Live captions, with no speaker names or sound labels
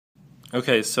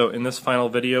Okay, so in this final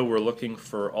video we're looking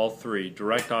for all three: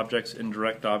 direct objects,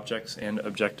 indirect objects, and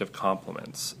objective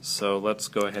complements. So let's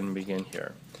go ahead and begin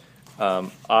here.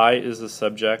 I is the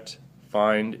subject,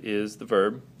 find is the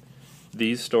verb,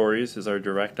 these stories is our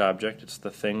direct object, it's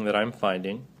the thing that I'm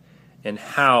finding, and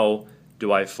how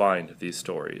do I find these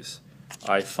stories?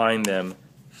 I find them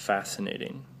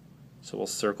fascinating. So we'll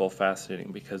circle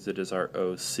fascinating because it is our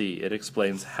OC. It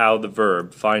explains how the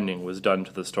verb finding was done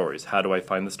to the stories. How do I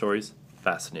find the stories?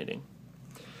 Fascinating.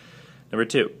 Number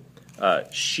two,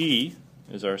 she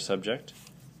is our subject,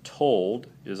 told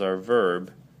is our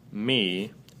verb,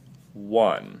 me,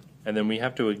 one. And then we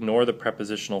have to ignore the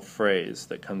prepositional phrase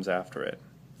that comes after it.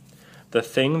 The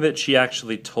thing that she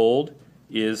actually told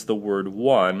is the word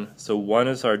one, so one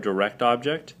is our direct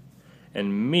object,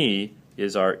 and me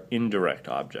is our indirect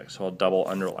object, so I'll double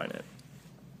underline it.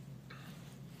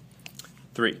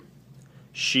 3.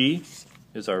 She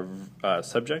is our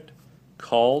subject,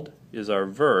 called is our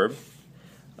verb,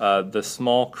 the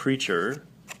small creature,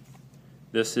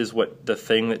 this is what the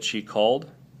thing that she called,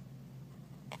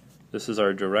 this is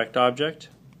our direct object,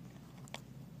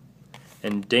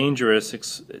 and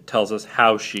dangerous tells us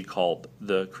how she called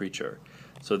the creature.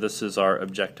 So this is our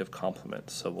objective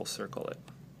complement, so we'll circle it.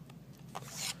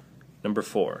 Number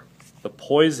 4, the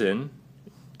poison,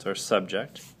 it's our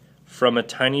subject, from a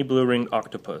tiny blue-ringed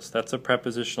octopus. That's a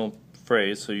prepositional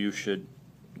phrase, so you should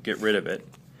get rid of it.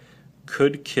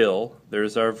 Could kill,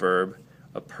 there's our verb.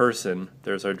 A person,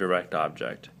 there's our direct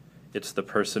object. It's the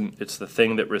person, it's the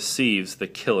thing that receives the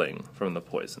killing from the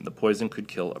poison. The poison could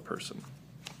kill a person.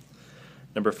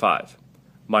 Number 5,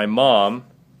 my mom,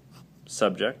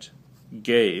 subject,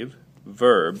 gave,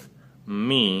 verb,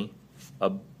 me,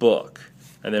 a book.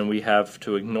 And then we have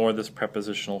to ignore this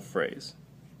prepositional phrase.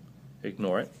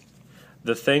 Ignore it.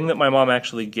 The thing that my mom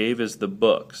actually gave is the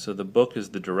book. So the book is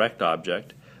the direct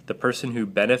object. The person who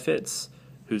benefits,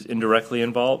 who's indirectly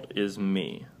involved, is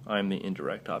me. I'm the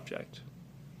indirect object.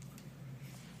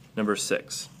 Number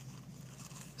 6.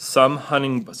 Some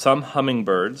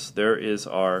hummingbirds, there is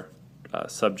our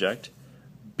subject.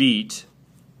 Beat,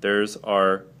 there's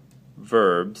our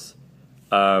verbs.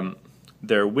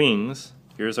 Their wings,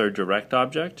 here's our direct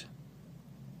object,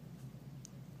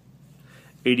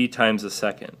 80 times a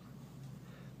second.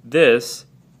 This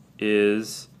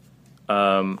is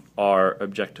our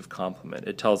objective complement.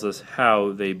 It tells us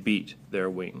how they beat their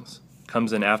wings. It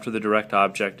comes in after the direct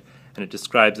object, and it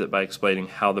describes it by explaining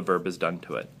how the verb is done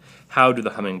to it. How do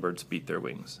the hummingbirds beat their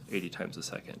wings? 80 times a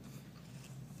second.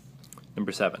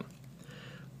 Number 7.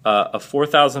 A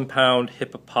 4,000-pound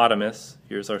hippopotamus,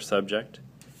 here's our subject,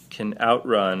 can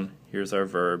outrun, here's our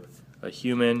verb, a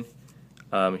human,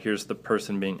 here's the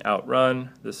person being outrun,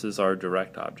 this is our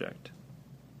direct object.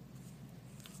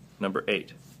 Number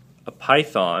 8, a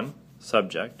python,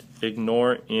 subject,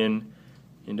 ignore in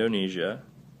Indonesia,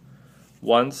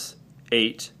 once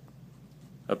ate,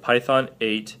 a python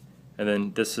ate, and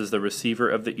then this is the receiver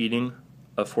of the eating,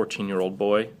 a 14-year-old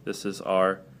boy, this is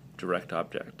our direct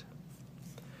object.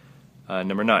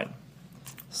 Number 9,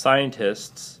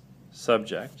 scientists,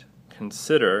 subject,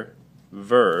 consider,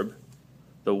 verb,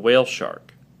 the whale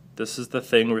shark. This is the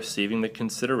thing receiving the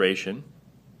consideration.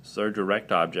 This is our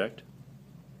direct object.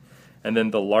 And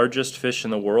then the largest fish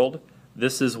in the world,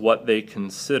 this is what they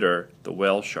consider the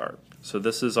whale shark. So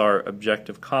this is our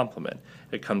objective complement.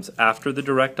 It comes after the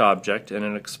direct object and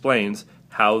it explains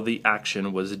how the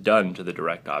action was done to the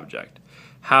direct object.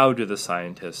 How do the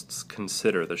scientists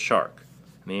consider the shark?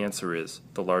 And the answer is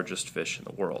the largest fish in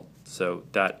the world. So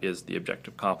that is the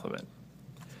objective complement.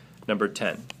 Number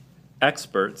 10,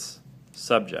 experts,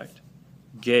 subject,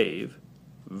 gave,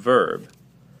 verb,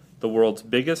 the world's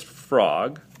biggest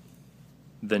frog,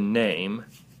 the name,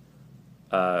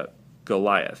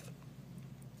 Goliath.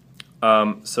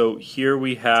 So here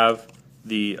we have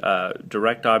the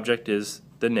direct object is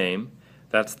the name.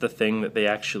 That's the thing that they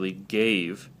actually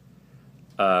gave.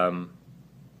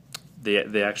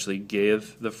 They actually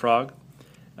gave the frog,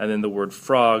 and then the word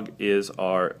frog is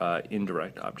our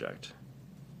indirect object.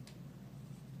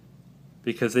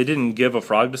 Because they didn't give a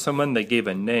frog to someone, they gave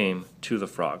a name to the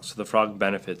frog, so the frog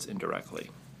benefits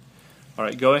indirectly.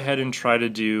 Alright, go ahead and try to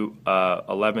do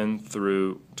 11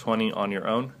 through 20 on your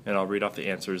own, and I'll read off the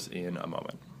answers in a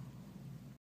moment.